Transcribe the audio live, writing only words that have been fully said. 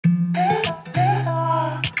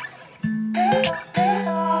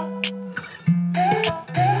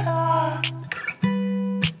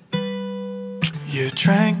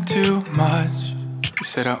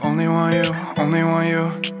Said I only want you, only want you.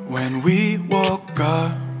 When we woke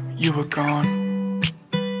up, you were gone.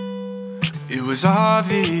 It was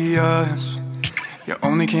obvious. You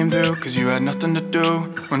only came through cause you had nothing to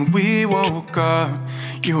do. When we woke up,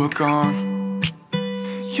 you were gone.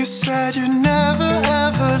 You said you'd never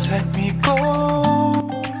ever let me go,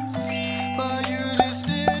 but you just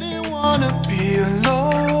didn't wanna be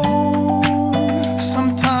alone.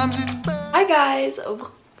 Sometimes it's better. Hi guys.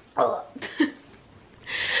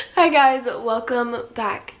 Hi guys, welcome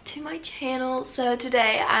back to my channel. So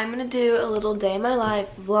today I'm gonna do a little day in my life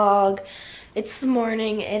vlog. It's the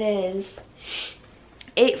morning. It is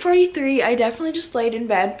 8:43. I definitely just laid in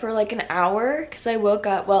bed for like an hour because I woke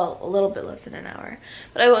up, well, a little bit less than an hour,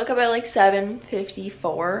 but I woke up at like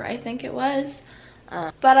 7:54, I think it was.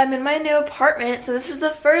 But I'm in my new apartment, so this is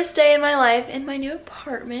the first day in my life in my new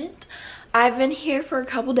apartment. I've been here for a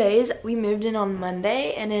couple days. We moved in on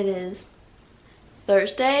Monday and it is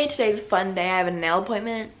Thursday. Today's a fun day. I have a nail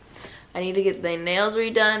appointment. I need to get the nails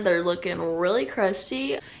redone. They're looking really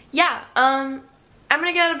crusty. Yeah, I'm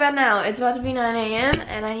gonna get out of bed now. It's about to be 9 a.m.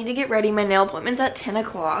 and I need to get ready. My nail appointment's at 10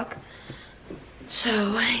 o'clock.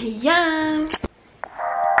 So, yeah.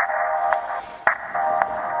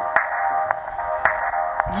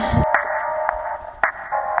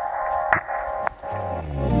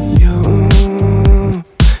 You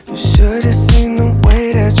should have seen the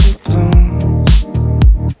way that you bloom.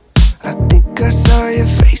 I think I saw your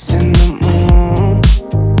face in the moon.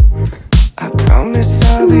 I promise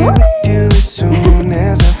I'll be with you as soon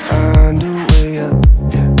as I find a way up,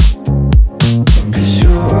 yeah. Cause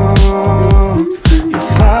you're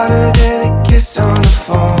farther than a kiss on the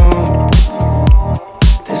phone.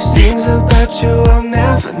 There's things about you I'll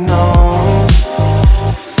never know.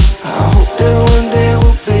 I hope that one day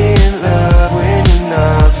we'll be in love when you're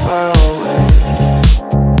not far away.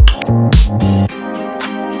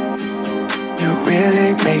 You really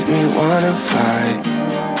make me wanna fly.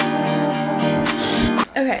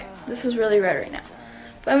 Okay, this is really red right now.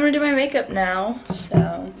 But I'm gonna do my makeup now.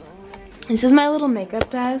 So, this is my little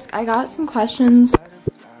makeup desk. I got some questions.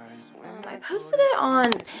 I posted it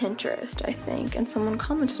on Pinterest, I think, and someone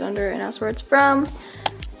commented under it and asked where it's from.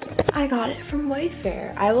 I got it from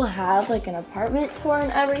Wayfair. I will have like an apartment tour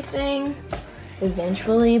and everything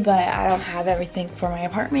eventually, but I don't have everything for my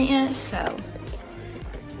apartment yet, so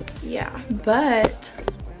yeah. But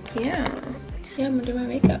yeah, I'm gonna do my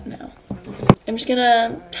makeup now. I'm just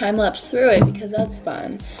gonna time lapse through it because that's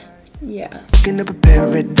fun. Yeah. Looking up a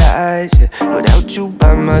paradise, yeah, without you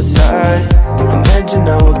by my side. Imagine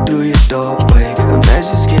I walk through your doorway.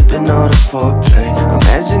 Imagine skipping all the foreplay.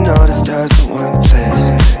 Imagine all the stars in one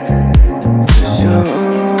place. Cause you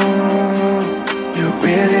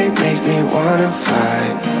really make me wanna fly.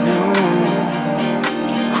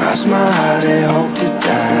 Cross my heart and hope to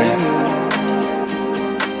die.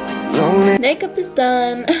 Lonely. Makeup is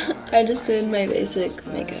done. I just did my basic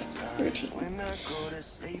makeup routine.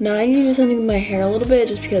 Now I need to do something with my hair a little bit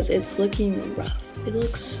just because it's looking rough. It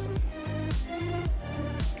looks...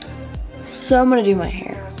 So I'm gonna do my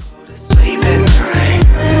hair.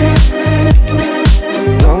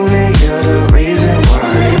 Lonely, you're the reason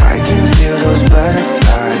why I can feel those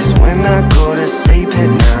butterflies when I go to sleep at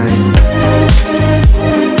night.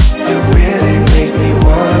 You really make me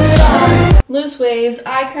wanna fly. Loose waves.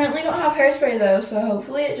 I currently don't have hairspray though, so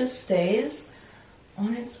hopefully it just stays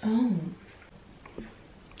on its own.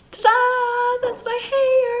 Ta-da! That's my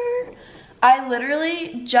hair! I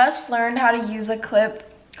literally just learned how to use a clip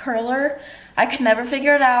curler. I could never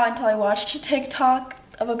figure it out until I watched a TikTok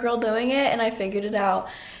of a girl doing it and I figured it out.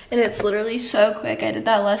 And it's literally so quick. I did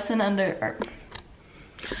that under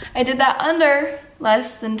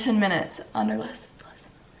less than 10 minutes. I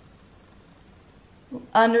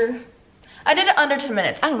did it under 10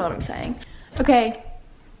 minutes. I don't know what I'm saying. Okay.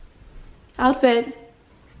 Outfit.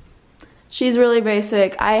 She's really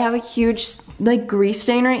basic. I have a huge like grease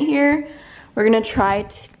stain right here. We're gonna try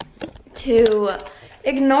to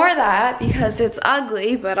ignore that because it's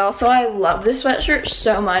ugly, but also I love this sweatshirt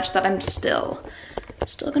so much that I'm still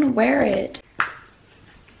gonna wear it.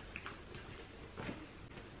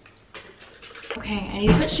 Okay, I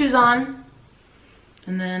need to put shoes on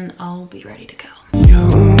and then I'll be ready to go.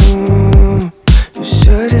 You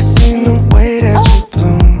should have seen the way that you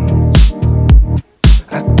bloom.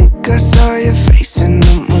 I think I saw your face in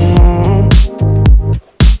the moon.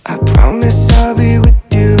 I promise I'll be with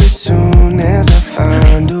you as soon as I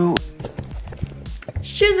find a way.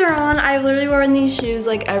 Shoes are on. I've literally worn these shoes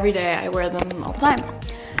like every day. I wear them all the time.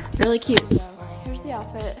 Really cute. So here's the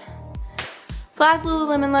outfit. Black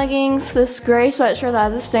Lululemon leggings, this gray sweatshirt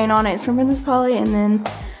that has a stain on it. It's from Princess Polly, and then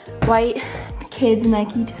white kids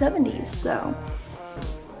Nike 270s, so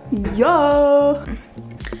yo.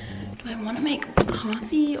 Do I want to make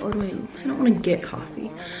coffee or do I don't want to get coffee,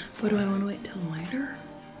 but do I want to wait till later?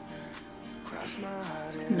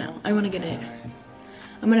 No, I want to get it.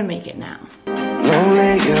 I'm gonna make it now.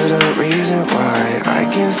 Lonely, you're the reason why I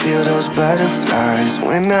can feel those butterflies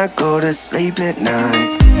when I go to sleep at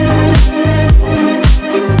night.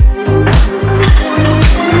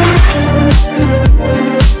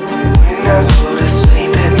 When I go to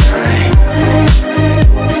sleep at night.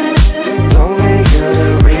 Lonely, you're the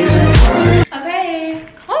reason why. Okay,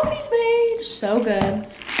 coffee's made. So good.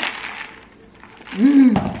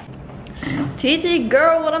 TT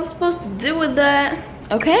girl, what I'm supposed to do with that?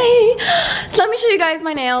 Okay, so let me show you guys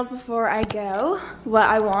my nails before I go. What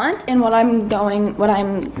I want and what they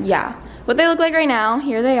look like right now.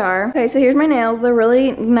 Here they are. Okay, so here's my nails. They're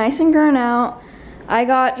really nice and grown out. I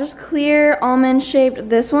got just clear almond shaped.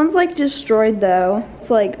 This one's like destroyed though. It's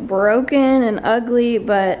like broken and ugly,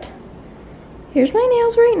 but here's my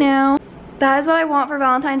nails right now. That is what I want for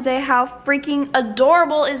Valentine's Day. How freaking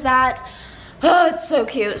adorable is that? Oh, it's so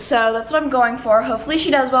cute. So that's what I'm going for. Hopefully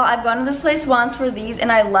she does well. I've gone to this place once for these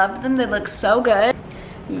and I loved them. They look so good.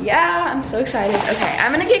 Yeah, I'm so excited. Okay,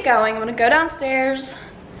 I'm gonna get going. I'm gonna go downstairs,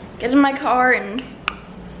 get in my car and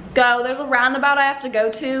go. There's a roundabout I have to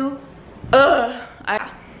go to.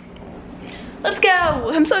 Let's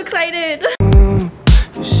go. I'm so excited.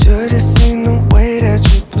 You should have seen the way that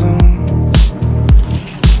you bloom.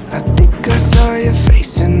 I think I saw your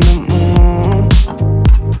face in the moon.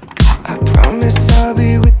 I promise I'll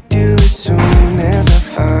be with you as soon as I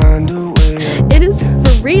find a way. It is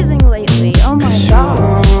freezing lately. Oh my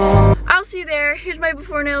god. I'll see you there. Here's my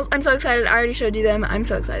before nails. I'm so excited. I already showed you them. I'm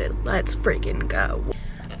so excited. Let's freaking go.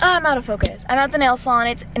 I'm out of focus. I'm at the nail salon.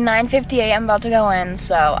 It's 9:58. I'm about to go in,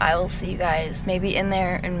 so I will see you guys maybe in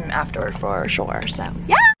there and afterward for sure. So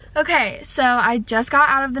yeah. Okay, so I just got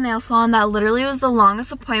out of the nail salon. That literally was the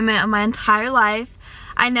longest appointment of my entire life.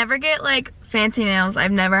 I never get like fancy nails.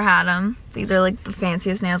 I've never had them. These are like the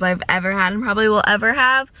fanciest nails I've ever had and probably will ever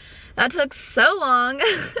have. That took so long.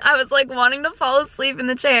 I was like wanting to fall asleep in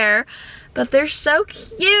the chair, but they're so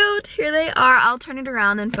cute. Here they are. I'll turn it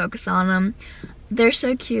around and focus on them. They're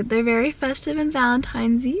so cute. They're very festive and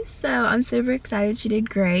Valentine's-y, so I'm super excited. She did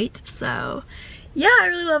great. So yeah, I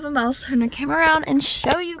really love them. I'll turn the camera around and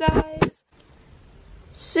show you guys.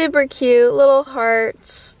 Super cute little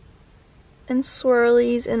hearts and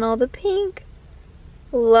swirlies and all the pink.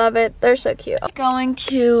 Love it. They're so cute. I'm going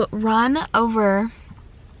to run over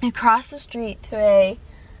across the street to a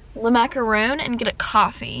Le Macaron and get a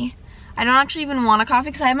coffee. I don't actually even want a coffee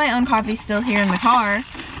because I have my own coffee still here in the car,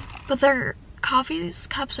 but their coffee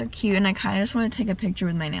cups are cute and I kind of just want to take a picture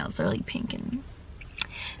with my nails. They're like pink, and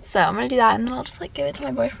so I'm gonna do that and then I'll just like give it to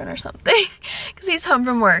my boyfriend or something because he's home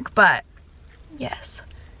from work. But yes,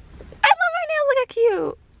 I love my nails. Look how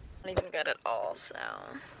cute. Not even good at all. So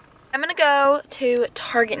I'm gonna go to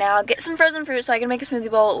Target now, get some frozen fruit so I can make a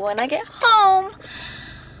smoothie bowl when I get home.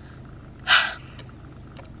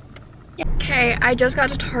 Okay, I just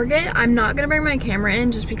got to Target. I'm not gonna bring my camera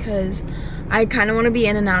in just because I kind of want to be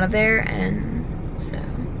in and out of there, and so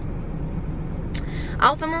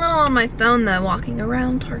I'll film a little on my phone though, walking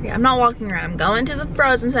around Target. I'm not walking around, I'm going to the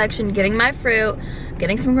frozen section, getting my fruit,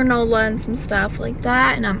 getting some granola and some stuff like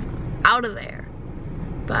that, and I'm out of there.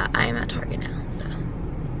 But I am at Target now, so.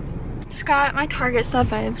 Just got my Target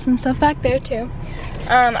stuff. I have some stuff back there too.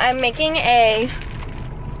 I'm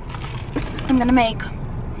gonna make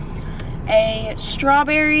a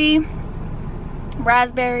strawberry,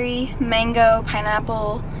 raspberry, mango,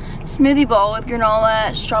 pineapple smoothie bowl with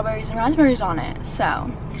granola, strawberries, and raspberries on it. So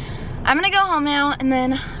I'm gonna go home now and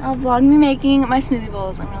then I'll vlog me making my smoothie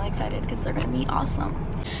bowls. I'm really excited because they're gonna be awesome.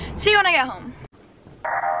 See you when I get home.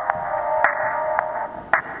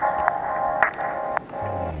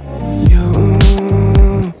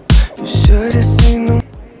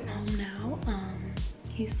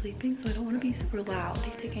 He's sleeping, so I don't want to be super loud.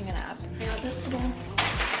 He's taking a nap. I got this little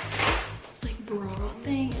like bra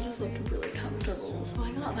thing. It just looked really comfortable, so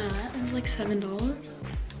I got that. It was like $7.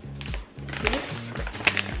 This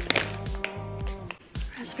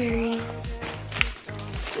raspberry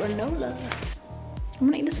granola. I'm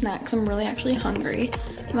gonna eat a snack because I'm really actually hungry.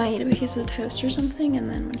 I might eat a piece of toast or something, and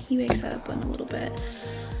then when he wakes up in a little bit,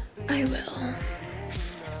 I will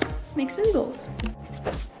make smoothie bowls.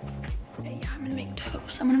 I'm gonna make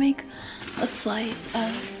toast. I'm gonna make a slice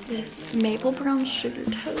of this maple brown sugar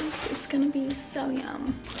toast. It's gonna be so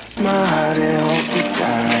yum. My heart and hope to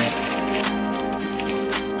die.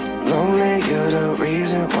 Lonely, you're the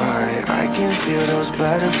reason why I can feel those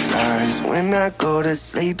butterflies when I go to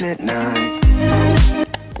sleep at night.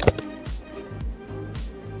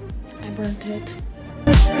 I burnt it.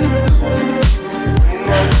 When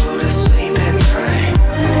I go to sleep at night,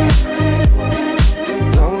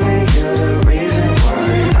 lonely, you're the reason why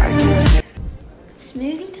I can feel.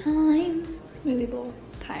 Smoothie time. Smoothie bowl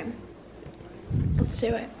time. Let's do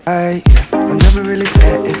it. I'm never really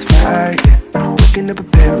satisfied, yeah. Waking up a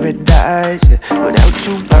paradise, yeah. Without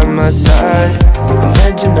you by my side.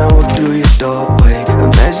 Imagine I walk through your doorway.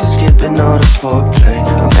 Imagine skipping all the foreplay.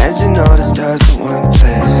 Imagine all the stars in one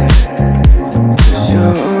place. 'Cause you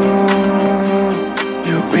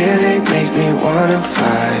really make me wanna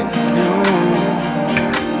fly.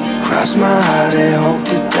 Cross my heart and hope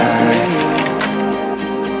to die.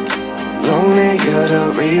 Lonely, you're the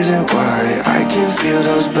reason why I can feel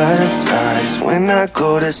those butterflies when I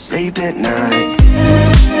go to sleep at night.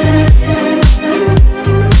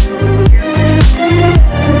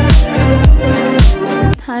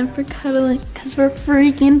 It's time for cuddling because we're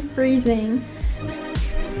freaking freezing.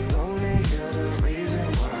 Lonely, you're the reason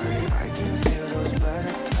why I can feel those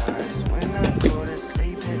butterflies when I go to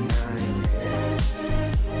sleep at night.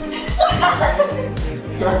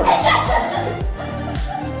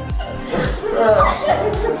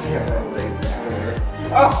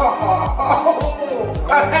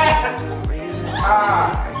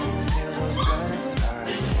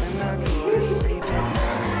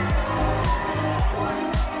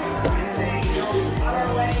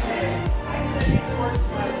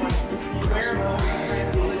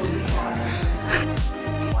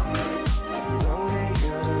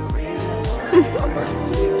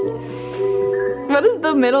 What does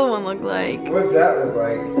the middle one look like? What's that look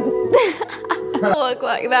like? Look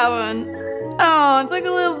like that one. Oh, it's like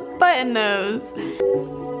a little button nose. There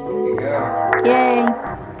you go. Yay.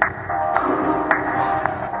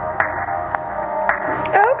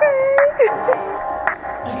 Okay. Okay,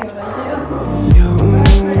 what do I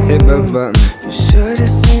do? Hit both buttons. You should have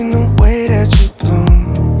seen the way that you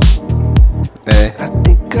bloom. Hey. I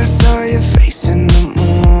think I saw your face in the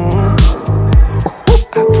moon.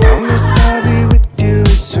 I promise I'll be with you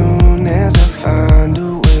as soon as I find a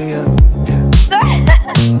way up.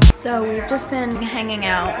 So we've just been hanging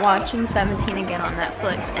out, watching 17 again on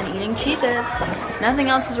Netflix and eating Cheez-Its. Nothing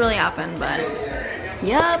else has really happened, but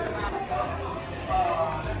yup.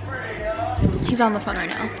 He's on the phone right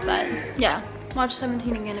now, but yeah. Watch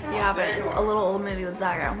 17 again if you haven't. It's a little old movie with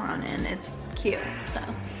Zac Efron and it's cute, so.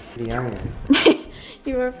 Yummy.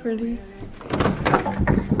 You are pretty.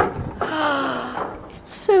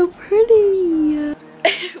 It's so pretty.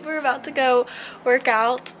 We're about to go work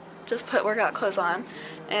out. Just put workout clothes on.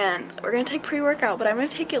 And we're gonna take pre-workout, but I'm gonna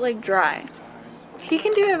take it like dry. He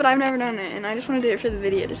can do it, but I've never done it. And I just wanna do it for the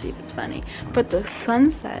video to see if it's funny. But the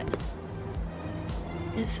sunset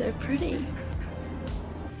is so pretty.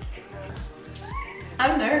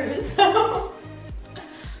 I'm nervous.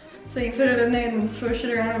 So you put it in there and swish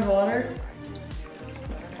it around with water?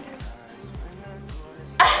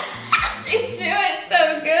 You do it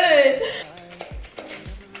so good.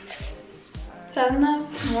 Is that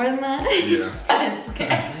enough? More than that? Yeah. I'm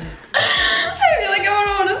scared. I feel like I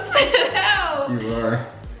don't want to spit it out. You are.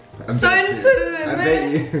 So I just put it in I there. bet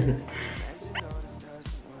you.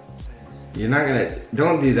 You're not gonna.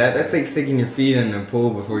 Don't do that. That's like sticking your feet in the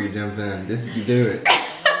pool before you jump in. Just do it.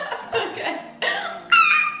 Okay.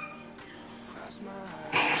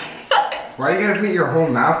 Why you gotta put your whole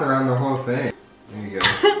mouth around the whole thing? There you go.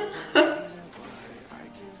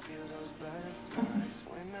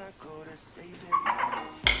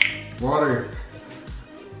 Water.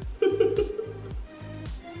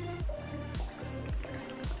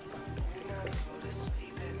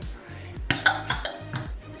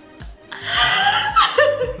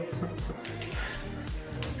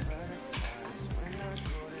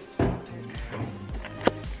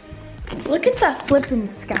 Look at that flipping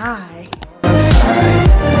sky.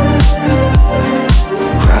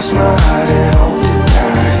 Cross my heart and hope to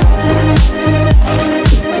die.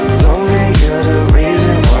 Lonely, you're the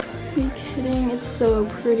reason why. Are you kidding? It's so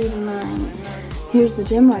pretty tonight. Here's the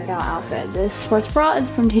gym workout outfit. This sports bra is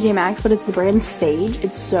from TJ Maxx, but it's the brand Sage.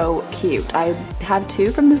 It's so cute. I have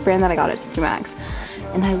two from this brand that I got at TJ Maxx,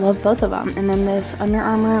 and I love both of them. And then this Under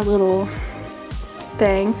Armour little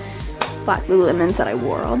thing, black Lululemons that I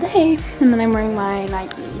wore all day. And then I'm wearing my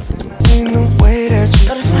Nikes. In the way that you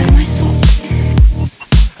Gotta find my socks.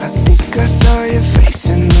 I think I saw your face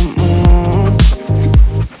in the moon.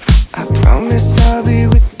 I promise I'll be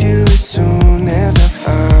with you as soon as I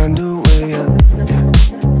find a way up. Yeah.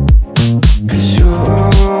 'Cause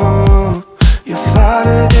you're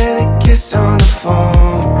farther than a kiss on the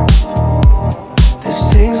phone. There's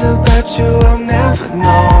things about you I'll never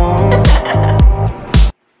know.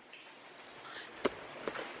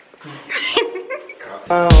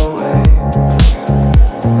 away.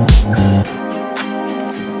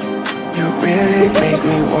 You really make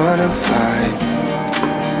me wanna fly.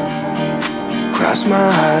 Cross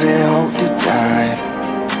my heart and hope to die.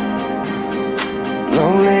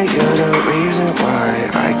 Lonely, you're the reason why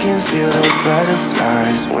I can feel those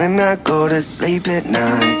butterflies when I go to sleep at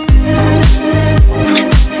night.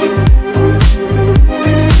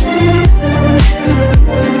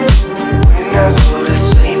 When I go to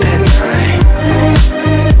sleep at night.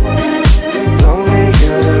 Lonely,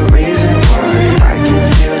 you're the reason why I can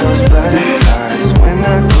feel those butterflies when I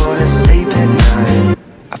go to sleep at night.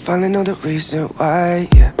 I finally know the reason why,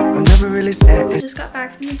 yeah. I'm never really sad. I just got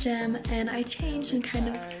back from the gym and I changed and kind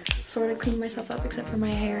of sort of cleaned myself up except for my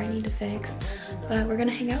hair I need to fix. But we're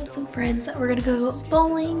gonna hang out with some friends. We're gonna go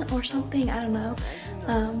bowling or something, I don't know.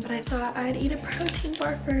 But I thought I'd eat a protein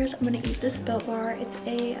bar first. I'm gonna eat this Built Bar. It's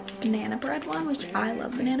a banana bread one, which I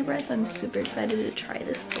love banana bread, so I'm super excited to try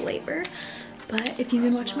this flavor. But if you've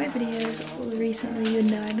been watching my videos recently, you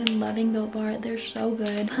know I've been loving Built Bar. They're so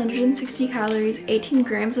good. 160 calories, 18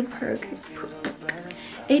 grams of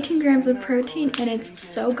protein, and it's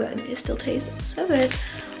so good. It still tastes so good.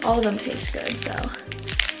 All of them taste good, so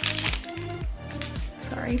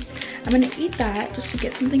sorry. I'm gonna eat that just to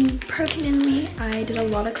get something protein in me. I did a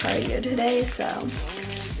lot of cardio today, so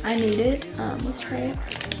I need it. Let's try it.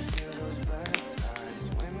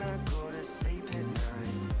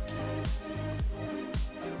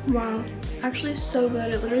 Wow, actually so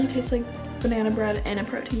good. It literally tastes like banana bread and a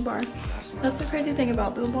protein bar. That's the crazy thing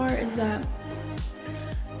about Built Bar is that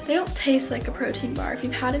they don't taste like a protein bar. If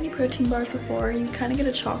you've had any protein bars before, you kind of get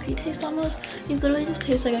a chalky taste almost. These literally just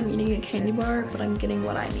taste like I'm eating a candy bar, but I'm getting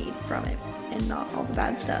what I need from it and not all the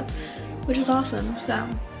bad stuff, which is awesome. So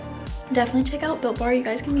definitely check out Built Bar. You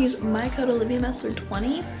guys can use my code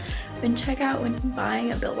OliviaMessler20 and check out when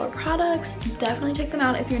buying a Built Bar products. Definitely check them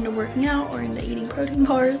out if you're into working out or into eating protein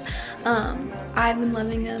bars. I've been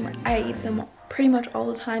loving them. I eat them pretty much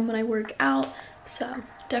all the time when I work out, so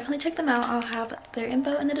definitely check them out. I'll have their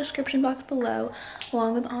info in the description box below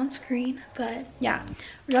along with on screen. But yeah,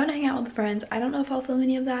 we're going to hang out with friends. I don't know if I'll film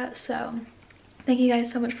any of that, so thank you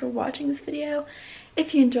guys so much for watching this video.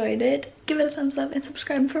 If you enjoyed it, give it a thumbs up and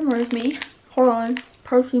subscribe for more of me. Hold on,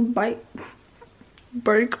 protein bite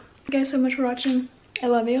break. Thank you guys so much for watching. I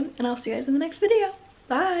love you, and I'll see you guys in the next video.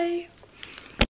 Bye.